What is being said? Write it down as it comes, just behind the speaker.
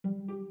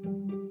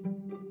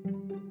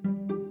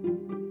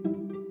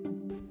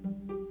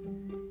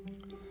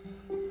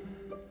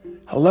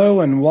Hello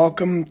and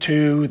welcome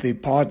to the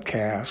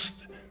podcast,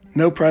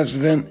 No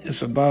President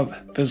is Above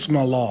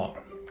FSMA Law.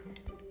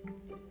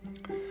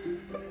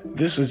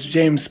 This is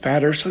James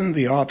Patterson,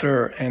 the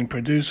author and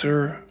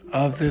producer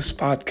of this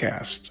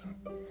podcast.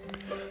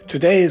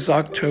 Today is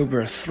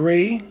October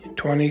 3,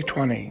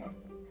 2020.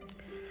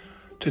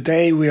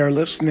 Today we are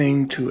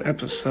listening to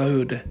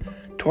episode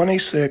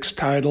 26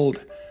 titled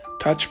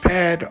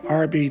Touchpad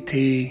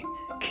RBT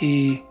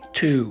Key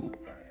 2.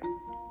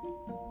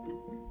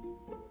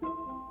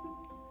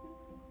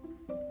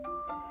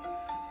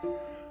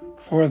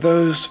 For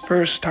those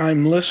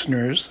first-time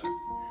listeners,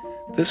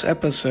 this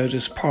episode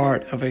is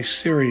part of a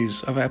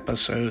series of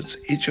episodes,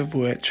 each of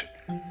which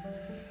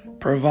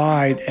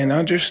provide an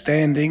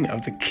understanding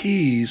of the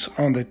keys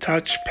on the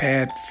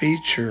touchpad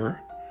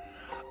feature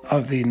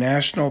of the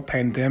National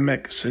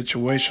Pandemic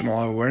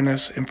Situational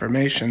Awareness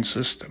Information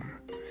System,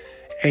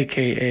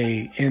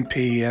 aka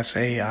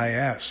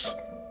NPSAIS.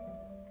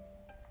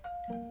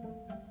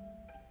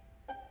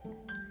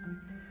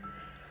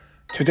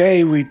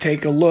 Today we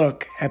take a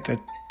look at the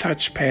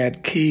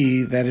touchpad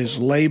key that is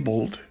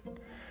labeled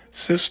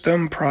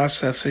System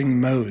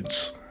Processing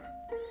Modes.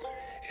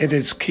 It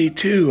is key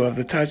 2 of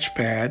the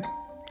touchpad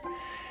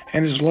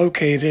and is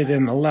located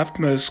in the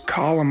leftmost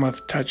column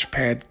of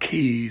touchpad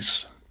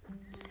keys.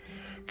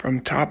 From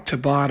top to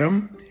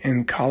bottom,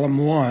 in column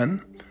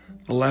 1,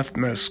 the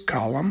leftmost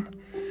column,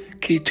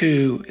 key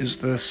 2 is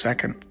the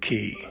second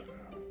key.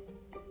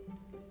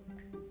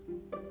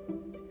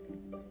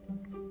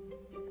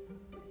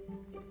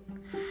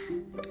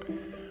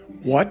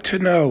 What to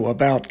know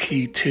about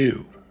Key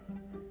 2?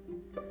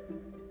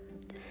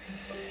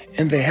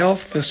 In the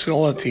Health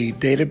Facility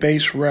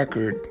Database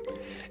Record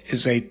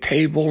is a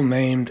table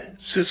named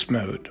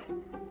SysMode,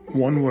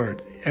 one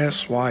word,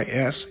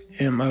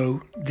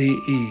 SYSMODE.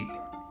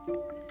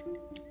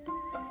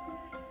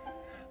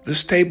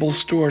 This table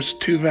stores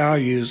two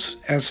values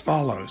as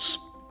follows.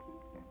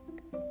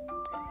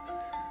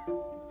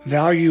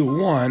 Value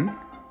 1,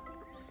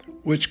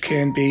 which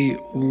can be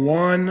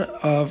one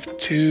of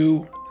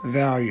two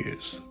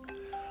values,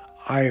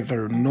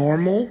 either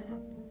normal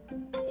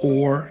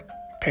or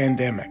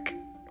pandemic.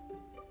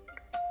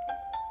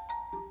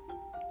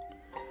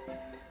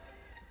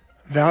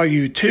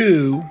 Value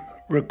 2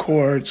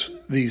 records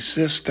the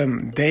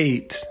system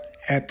date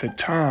at the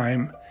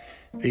time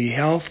the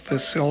Health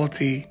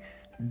Facility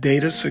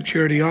Data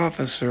Security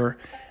Officer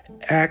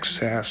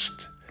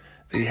accessed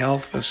the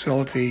Health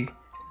Facility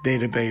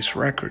Database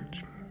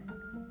Record.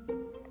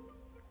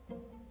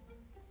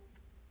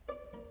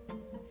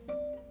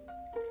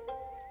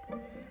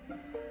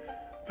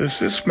 The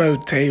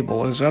SysMode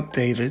table is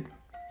updated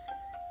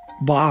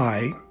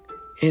by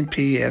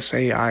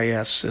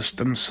NPSAIS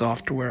system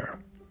software.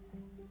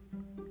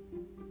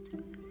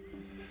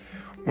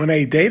 When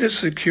a data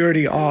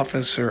security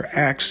officer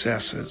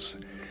accesses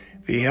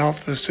the Health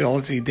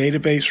Facility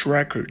Database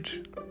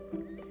Record,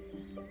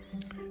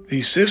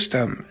 the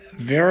system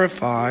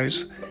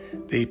verifies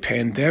the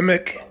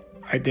pandemic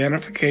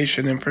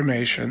identification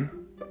information,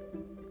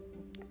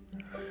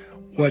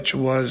 which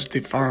was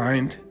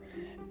defined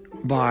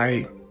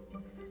by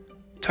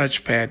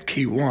touchpad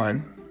key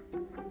 1,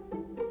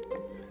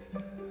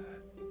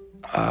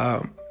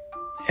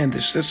 and the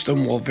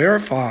system will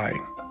verify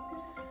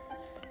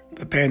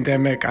the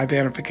pandemic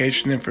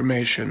identification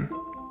information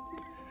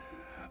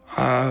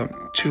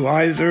to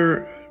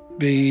either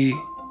be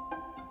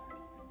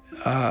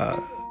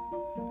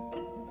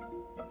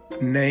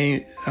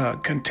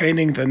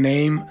containing the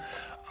name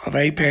of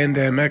a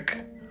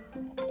pandemic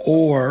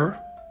or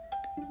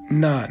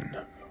none.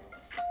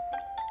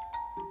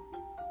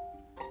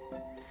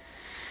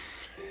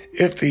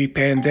 If the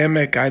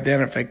pandemic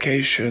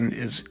identification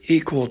is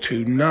equal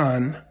to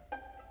none,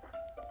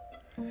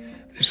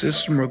 the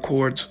system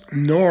records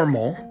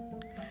normal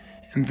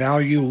in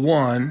value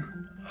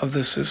 1 of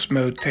the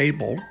SysMode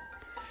table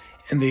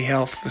in the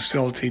Health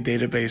Facility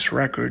Database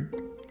Record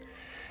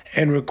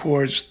and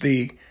records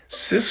the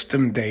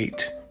system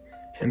date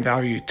in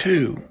value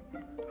 2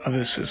 of the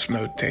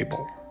SysMode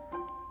table.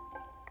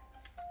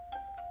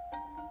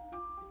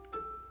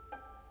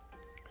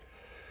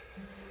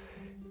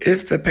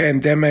 If the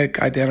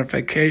pandemic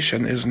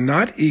identification is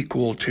not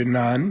equal to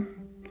none,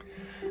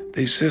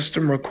 the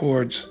system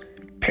records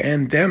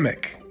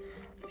pandemic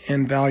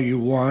in value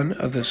 1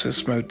 of the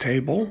SysMode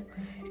table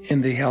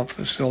in the Health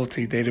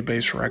Facility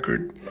Database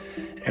Record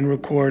and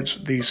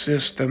records the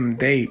system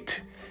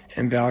date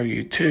in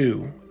value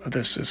 2 of the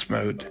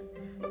SysMode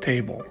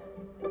table.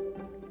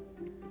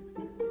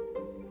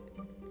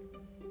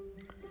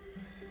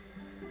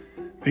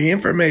 The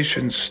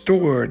information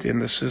stored in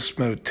the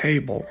SysMode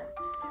table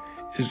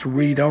is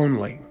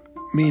read-only,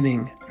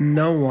 meaning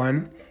no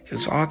one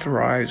is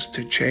authorized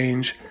to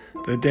change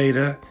the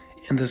data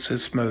in the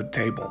SysMode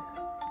table.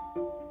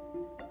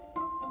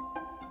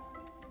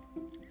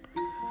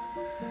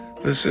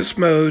 The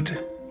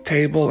SysMode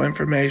table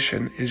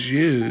information is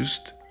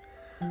used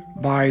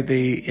by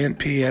the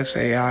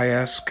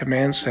NPSAIS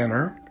Command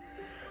Center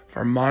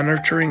for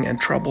monitoring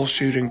and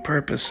troubleshooting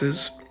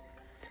purposes,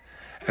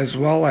 as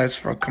well as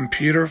for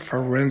computer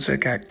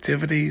forensic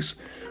activities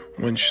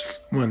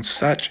when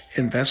such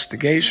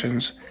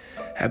investigations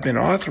have been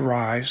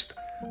authorized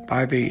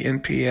by the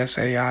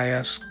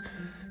NPSAIS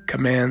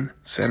Command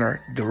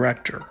Center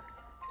Director.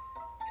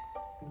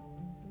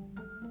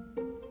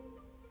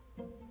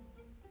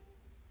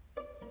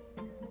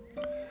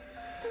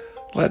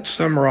 Let's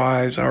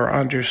summarize our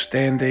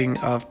understanding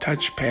of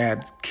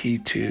Touchpad Key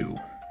 2.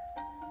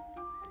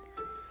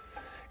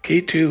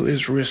 Key 2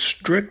 is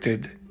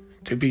restricted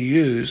to be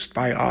used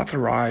by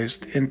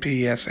authorized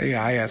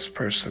NPSAIS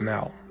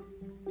personnel.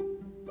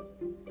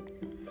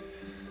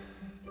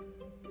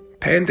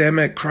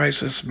 Pandemic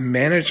crisis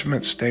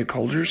management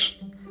stakeholders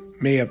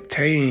may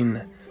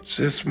obtain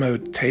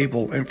SysMode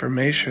table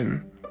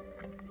information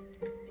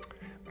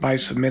by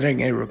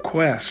submitting a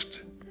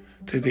request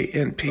to the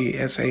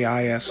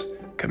NPSAIS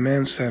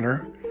Command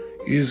Center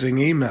using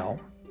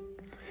email.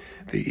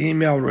 The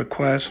email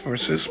request for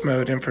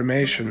SysMode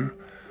information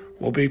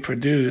will be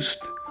produced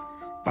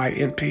by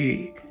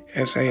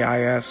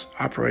NPSAIS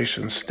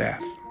operations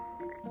staff.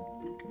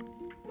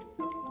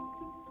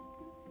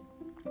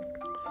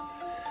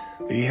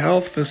 The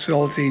health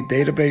facility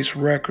database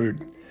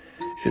record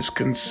is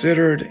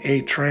considered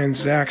a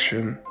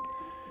transaction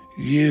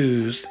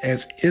used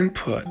as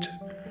input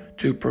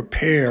to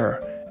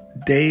prepare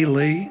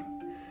daily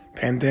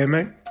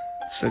pandemic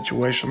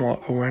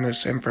situational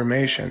awareness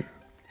information.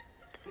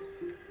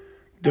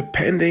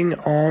 Depending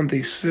on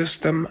the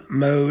system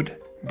mode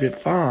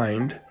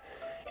defined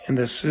in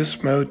the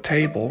SysMode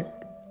table,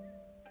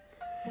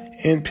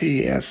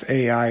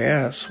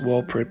 NPSAIS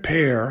will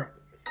prepare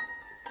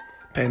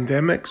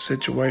pandemic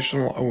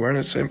situational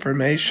awareness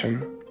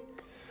information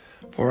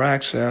for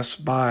access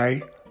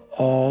by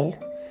all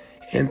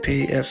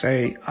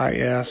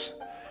NPSAIS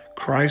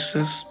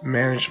crisis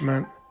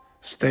management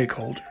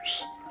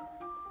stakeholders.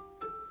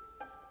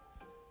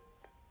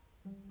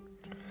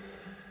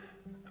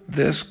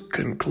 This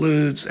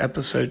concludes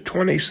episode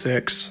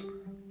 26.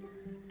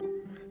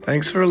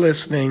 Thanks for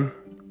listening.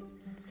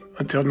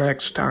 Until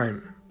next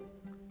time.